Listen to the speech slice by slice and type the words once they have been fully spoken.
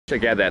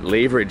Check out that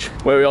leverage.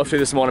 Where are we off to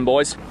this morning,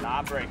 boys?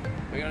 Bourke.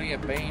 We're gonna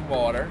get bean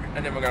water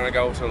and then we're gonna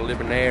go to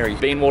Libanary.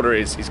 Bean water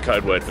is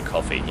code word for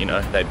coffee, you know.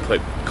 They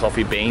put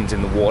coffee beans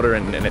in the water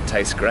and it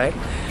tastes great.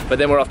 But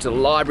then we're off to the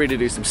library to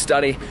do some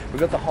study. We've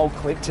got the whole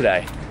clique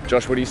today.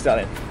 Josh, what are you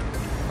studying?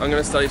 I'm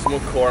gonna study some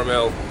more Core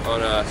ML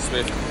on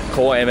Swift.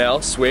 Core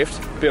ML,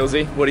 Swift.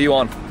 Billsy, what are you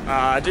on?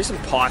 Do some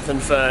Python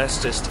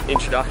first, just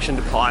introduction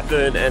to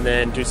Python, and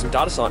then do some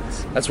data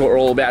science. That's what we're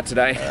all about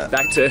today.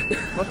 Back to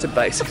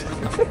basics.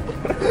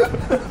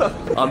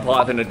 I'm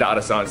Python and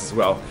data science as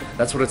well.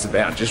 That's what it's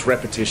about, just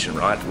repetition,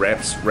 right?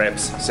 Reps,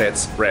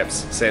 sets,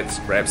 reps.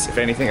 If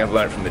anything I've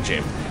learned from the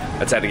gym,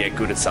 that's how to get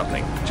good at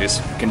something.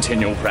 Just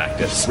continual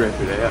practice. Rep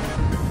it out.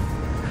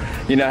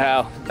 You know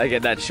how they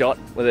get that shot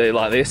where they're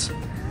like this?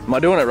 Am I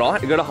doing it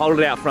right? You gotta hold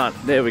it out front.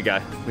 There we go.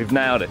 We've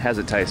nailed it. How's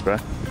it taste, bro?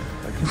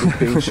 A good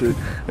bean should.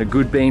 A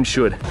good bean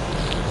should.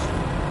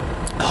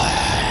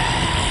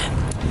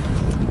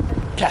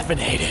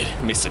 Caffeinated,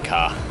 Mr.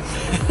 Carr.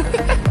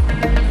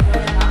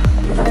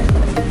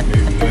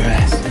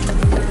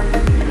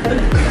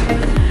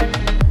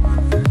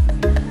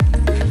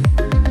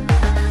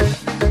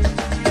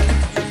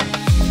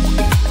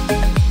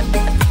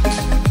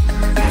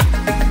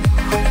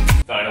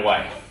 Phone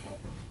away.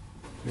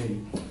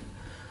 Me.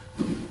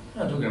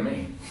 No, talking to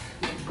me.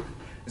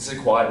 This is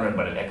a quiet room,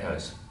 but it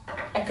echoes.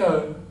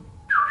 Echo.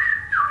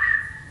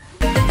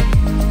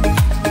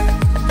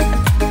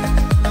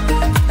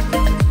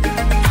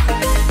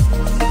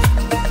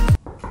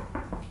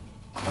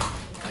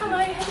 Hello,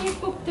 have you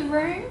booked the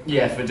room?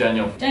 Yeah, for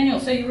Daniel. Daniel,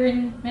 so you were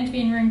meant to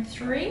be in room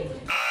 3?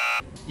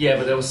 Yeah,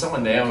 but there was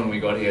someone there when we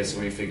got here, so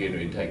we figured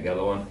we'd take the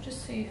other one.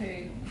 Just see who's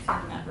in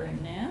that room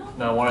now.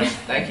 No worries.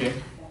 Thank you.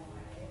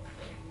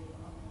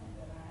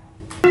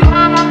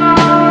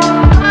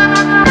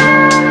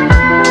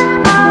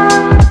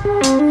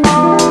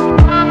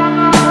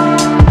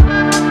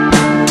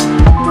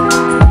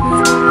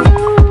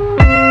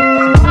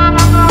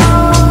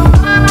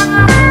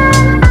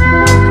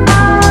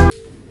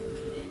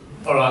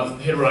 Alright,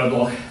 hit a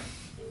roadblock.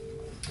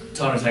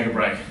 Time to take a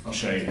break. I'll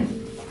show you.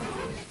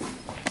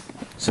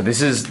 So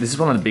this is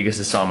one of the biggest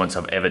assignments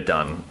I've ever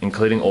done,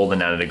 including all the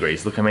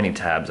nanodegrees. Look how many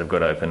tabs I've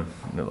got open.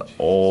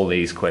 All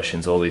these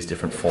questions, all these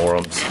different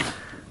forums.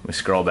 We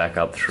scroll back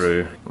up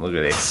through. Look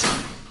at this.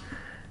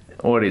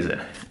 What is it?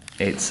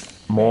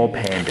 It's more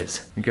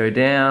pandas. We go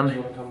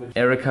down,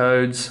 error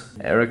codes.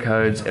 Where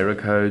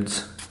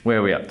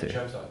are we up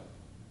to?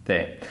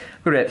 There.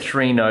 I've got about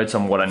 3 notes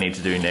on what I need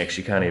to do next.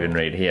 You can't even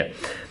read here.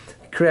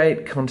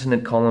 Create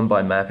continent column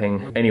by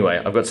mapping.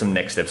 Anyway, I've got some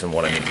next steps on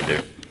what I need to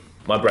do.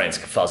 My brain's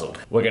fuzzled.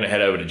 We're gonna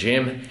head over to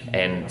gym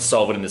and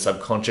solve it in the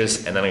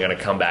subconscious, and then I'm gonna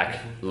come back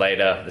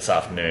later this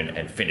afternoon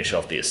and finish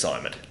off the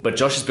assignment. But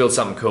Josh has built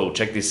something cool.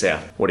 Check this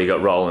out. What do you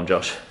got rolling,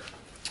 Josh?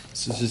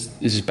 So this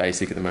is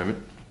basic at the moment.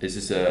 This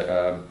is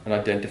an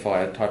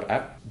identifier type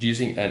app.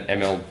 Using an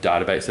ML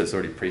database that's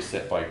already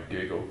preset by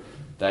Google.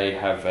 They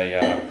have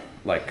a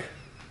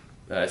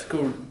it's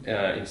called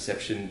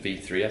Inception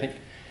V3, I think.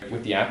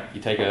 With the app,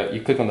 you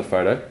click on the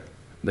photo,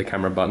 the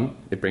camera button,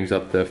 it brings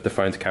up the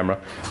phone's camera.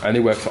 It only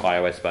works for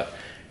iOS, but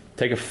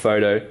take a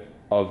photo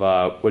of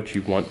what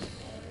you want,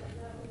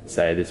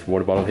 say this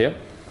water bottle here,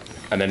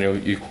 and then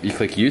you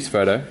click use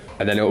photo,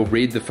 and then it will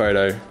read the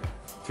photo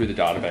through the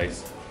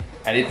database,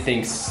 and it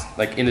thinks,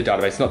 like in the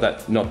database,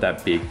 not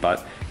that big,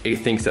 but it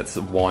thinks that's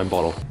a wine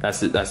bottle. That's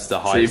the highest.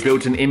 So you've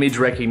built an image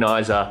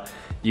recognizer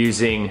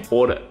using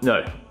Core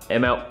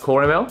ML.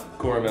 Core ML.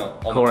 Core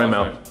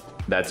ML.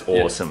 That's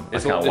awesome. Yeah.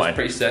 I can't wait.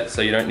 It's preset,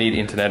 so you don't need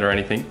internet or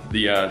anything.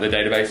 The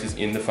database is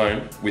in the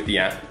phone with the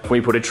app. If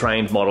we put a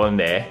trained model in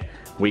there,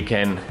 we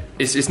can...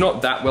 It's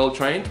not that well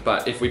trained,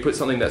 but if we put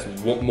something that's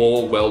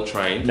more well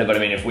trained... No, but I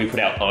mean, if we put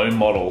our own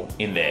model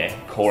in there,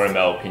 Core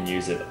ML can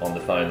use it on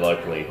the phone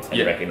locally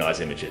and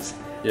recognize images.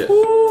 Yeah.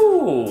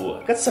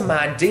 Ooh, got some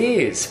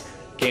ideas.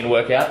 Keen to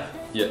work out?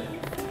 Yeah.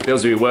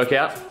 Bills, do you work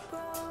out?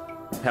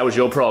 How was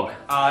your prog?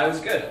 It was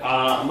good.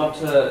 I'm up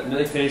to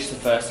nearly finish the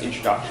first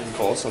introduction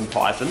course on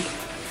Python,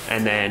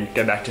 and then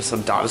go back to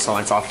some data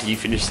science after you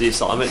finish the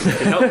assignment. You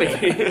can help me.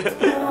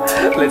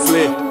 Let's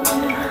live.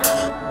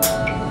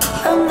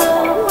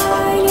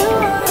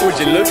 Would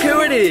you look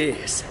who it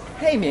is?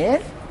 Hey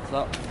man. What's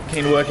up?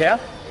 Keen to work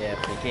out? Yeah,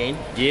 pretty keen.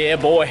 Yeah,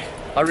 boy.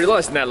 I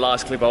realised in that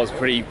last clip I was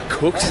pretty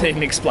cooked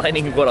in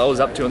explaining what I was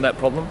up to on that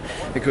problem,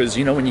 because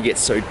you know when you get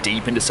so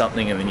deep into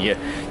something and then you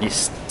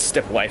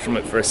step away from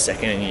it for a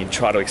second and you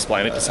try to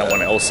explain it to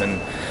someone else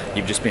and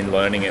you've just been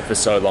learning it for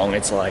so long,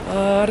 it's like,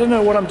 I don't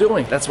know what I'm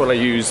doing. That's what I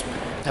use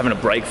having a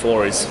break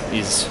for, is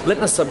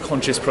letting the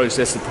subconscious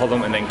process the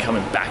problem and then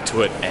coming back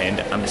to it and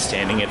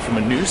understanding it from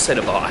a new set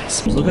of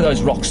eyes. Look at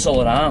those rock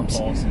solid arms.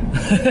 Awesome.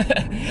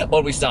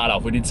 What did we start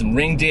off? We did some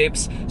ring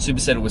dips,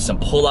 superset it with some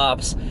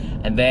pull-ups,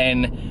 and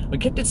then we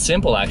kept it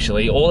simple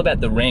actually, all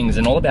about the rings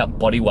and all about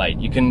body weight.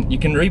 You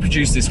can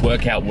reproduce this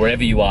workout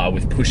wherever you are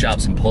with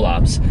push-ups and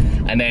pull-ups.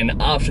 And then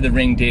after the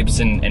ring dips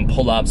and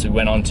pull-ups, we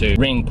went on to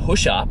ring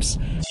push-ups.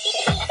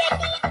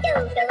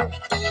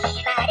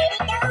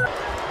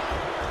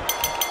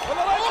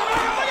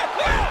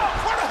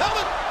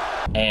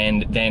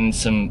 and then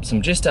some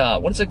just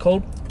what is it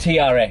called?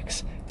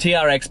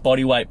 TRX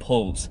body weight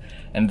pulls,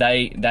 and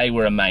they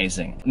were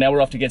amazing. Now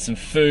we're off to get some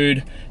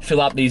food,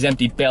 fill up these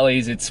empty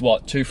bellies. It's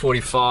what,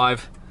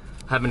 2:45?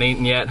 Haven't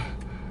eaten yet.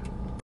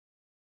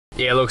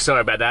 Yeah, look,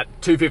 sorry about that.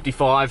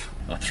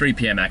 2:55, 3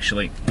 p.m.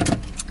 actually.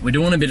 We're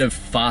doing a bit of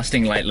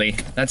fasting lately.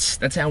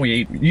 That's how we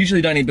eat.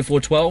 Usually don't eat before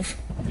 12.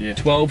 Yeah.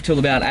 12 till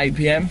about 8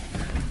 p.m.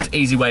 It's an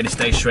easy way to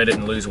stay shredded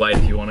and lose weight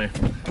if you want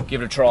to.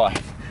 Give it a try.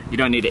 You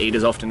don't need to eat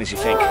as often as you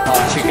think.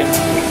 Chicken,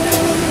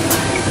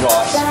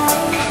 rice,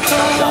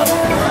 done.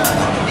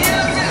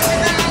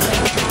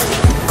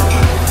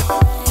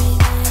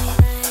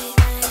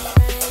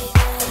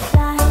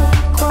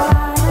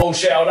 All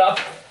showered up,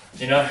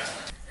 you know.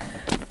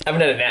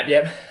 Haven't had a nap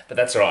yet, but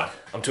that's all right.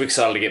 I'm too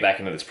excited to get back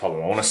into this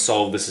problem. I want to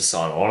solve this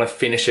assignment. I want to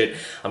finish it.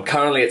 I'm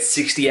currently at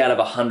 60 out of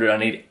 100. I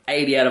need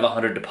 80 out of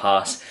 100 to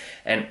pass,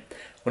 and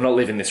we're not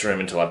leaving this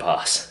room until I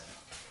pass.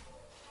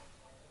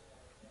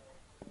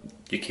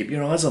 You keep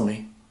your eyes on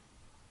me.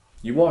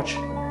 You watch.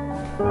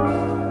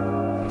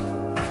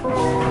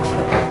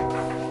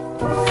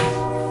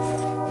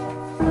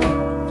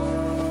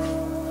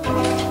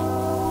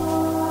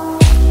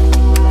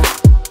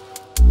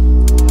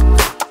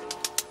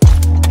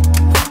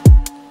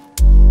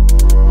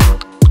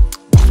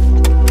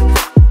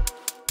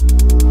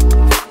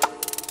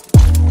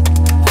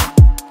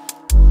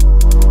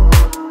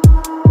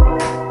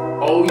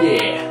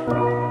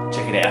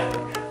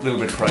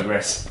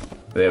 Progress.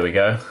 There we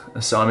go.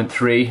 Assignment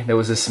 3. There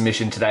was a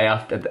submission today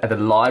at the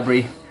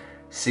library.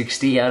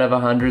 60 out of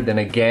 100, then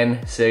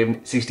again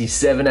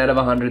 67 out of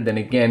 100, then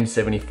again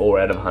 74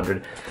 out of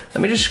 100.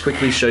 Let me just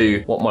quickly show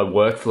you what my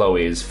workflow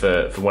is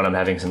for when I'm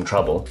having some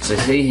trouble. So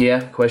see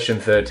here, question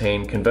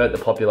 13, convert the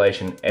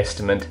population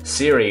estimate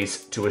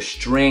series to a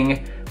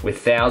string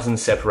with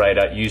thousands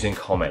separator using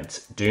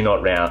comments. Do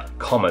not round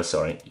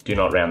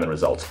the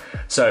results.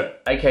 So,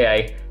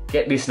 AKA,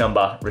 get this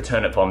number,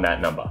 return it from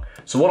that number.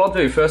 So what I'll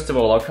do, first of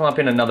all, I'll come up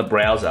in another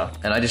browser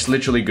and I just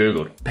literally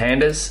Googled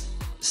pandas,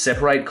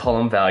 separate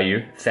column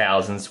value,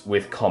 thousands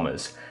with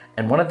commas.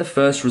 And one of the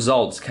first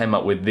results came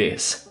up with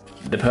this.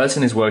 The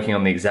person is working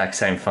on the exact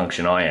same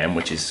function I am,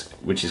 which is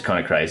kind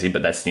of crazy,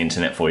 but that's the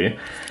internet for you.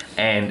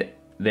 And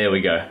there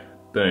we go,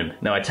 boom.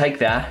 Now I take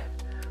that,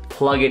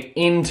 plug it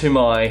into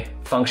my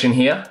function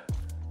here,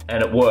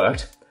 and it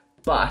worked,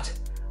 but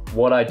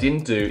what I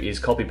didn't do is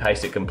copy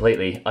paste it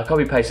completely. I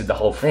copy pasted the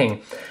whole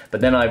thing, but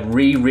then I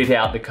rewrit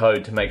out the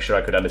code to make sure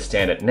I could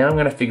understand it. Now I'm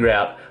gonna figure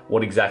out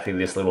what exactly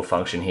this little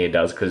function here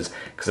does, because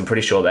I'm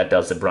pretty sure that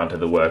does the brunt of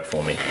the work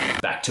for me.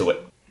 Back to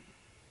it.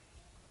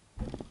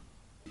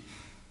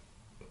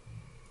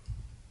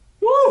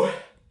 Woo!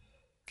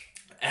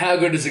 How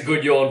good does a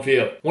good yawn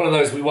feel? One of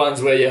those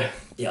ones where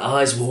your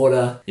eyes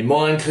water, your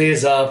mind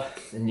clears up,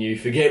 and you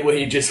forget where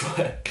you just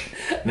were.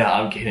 No,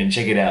 I'm kidding,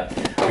 check it out.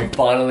 We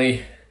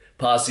finally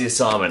passed the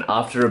assignment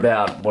after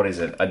about, what is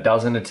it, a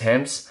dozen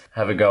attempts?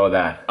 Have a go at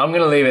that. I'm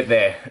gonna leave it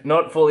there.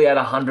 Not fully at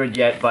 100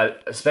 yet,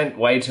 but I spent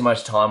way too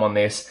much time on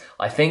this.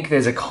 I think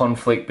there's a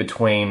conflict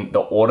between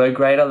the auto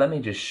grader. Let me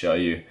just show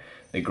you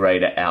the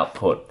grader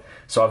output.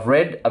 So I've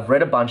read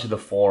a bunch of the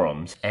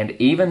forums, and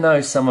even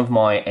though some of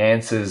my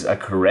answers are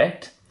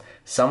correct,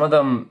 some of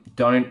them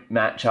don't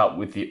match up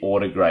with the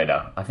auto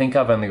grader. I think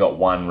I've only got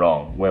one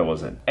wrong. Where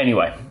was it?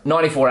 Anyway,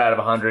 94 out of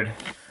 100.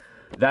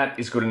 That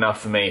is good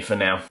enough for me for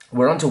now.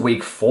 We're on to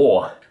week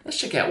 4. Let's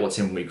check out what's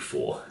in week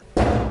 4.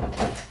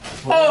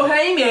 Oh,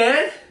 hey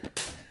man!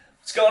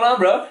 What's going on,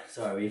 bro?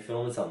 Sorry, were you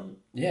filming something?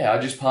 Yeah, I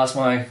just passed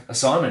my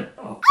assignment.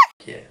 Oh,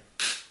 yeah.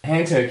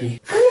 Hand turkey.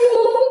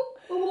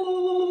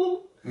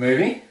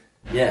 Movie?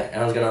 Yeah,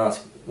 and I was gonna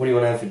ask, what do you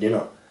want to have for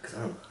dinner? Cause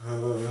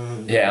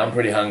Yeah, I'm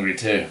pretty hungry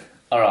too.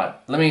 Alright,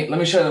 let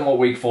me show them what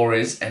week 4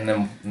 is, and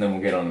then we'll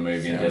get on the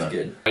movie and dinner.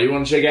 Good. You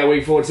want to check out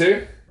week 4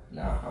 too?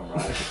 No, I'm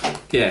right.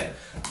 Yeah.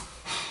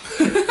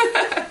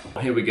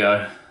 Here we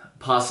go.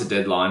 Past the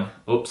deadline.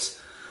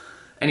 Oops.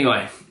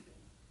 Anyway,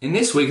 in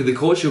this week of the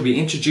course, you'll be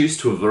introduced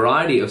to a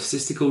variety of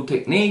statistical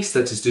techniques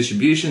such as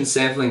distribution,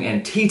 sampling,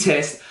 and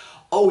t-test.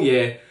 Oh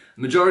yeah,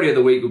 the majority of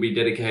the week will be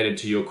dedicated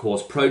to your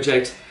course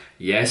project.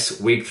 Yes,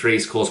 week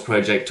 3's course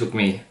project took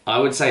me, I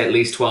would say, at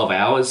least 12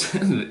 hours.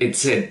 It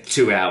said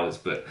 2 hours,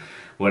 but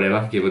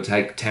whatever, give or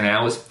take 10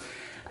 hours.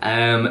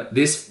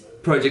 This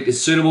project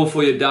is suitable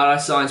for your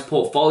data science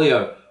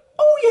portfolio.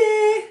 Oh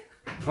yeah!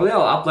 Probably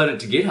I'll upload it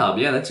to GitHub.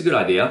 Yeah, that's a good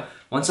idea.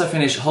 Once I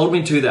finish, hold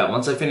me to that.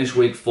 Once I finish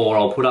week 4,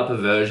 I'll put up a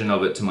version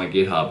of it to my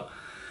GitHub.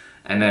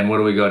 And then what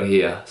do we got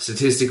here?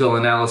 Statistical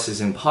analysis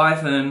in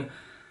Python.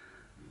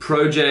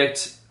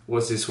 Project,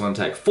 what's this one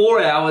take?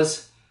 4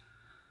 hours.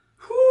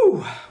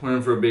 Whew, we're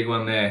in for a big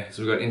one there.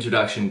 So we've got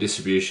introduction,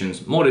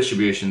 distributions, more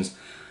distributions,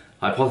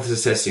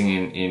 hypothesis testing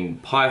in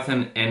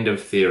Python, end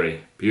of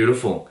theory.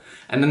 Beautiful.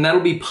 And then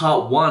that'll be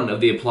part 1 of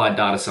the applied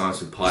data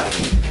science with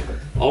Python.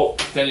 Oh,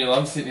 Daniel,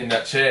 I'm sitting in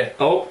that chair.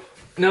 Oh,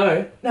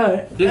 no.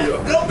 There you go.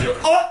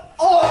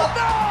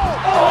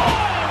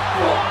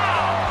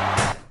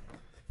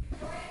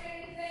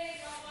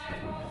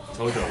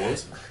 Told you I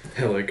was.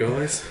 Hello,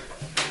 guys.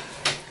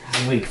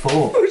 Week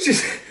 4.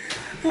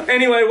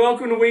 Anyway,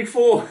 welcome to week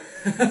 4.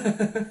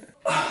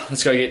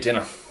 Let's go get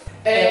dinner.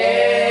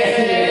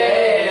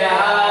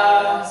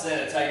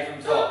 Santa, take it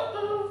from top.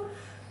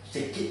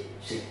 Shake it,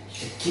 shake,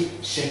 shake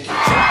it, shake it.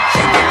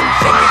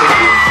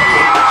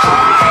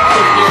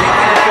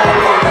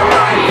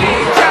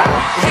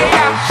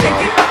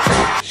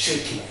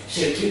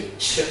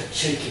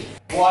 Shake it.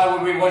 Why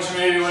would we watch a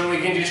movie when we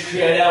can just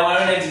create our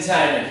own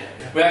entertainment?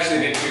 We actually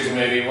did choose a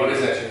movie. What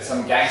is it?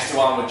 Some gangster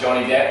one with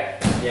Johnny Depp?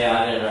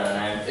 Yeah, I don't know the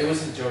name. It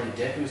wasn't Johnny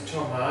Depp, it was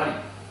Tom Hardy.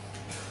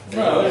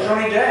 No, it was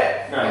Johnny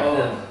Depp.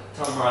 No,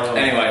 Tom Hardy.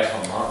 Anyway,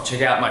 Tom Hardy.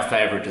 check out my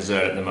favourite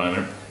dessert at the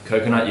moment.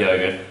 Coconut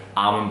yogurt,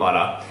 almond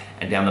butter,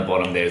 and down the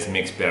bottom there's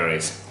mixed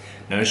berries.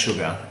 No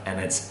sugar, and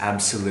it's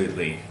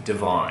absolutely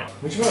divine.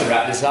 Would you want to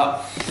wrap this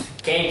up?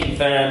 Can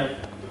confirm.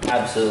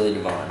 Absolutely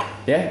divine.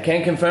 Yeah,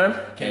 can confirm?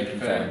 Can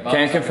confirm.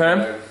 Can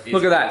confirm?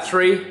 Look at that,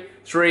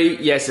 three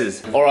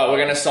yeses. All right, we're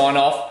gonna sign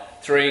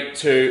off. 3,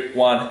 2,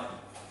 1.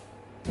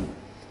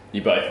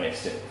 You both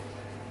missed it.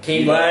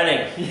 Keep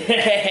learning.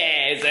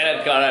 Yes, and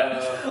I've got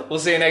it. We'll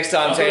see you next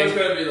time, team. It's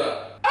going to be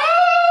like...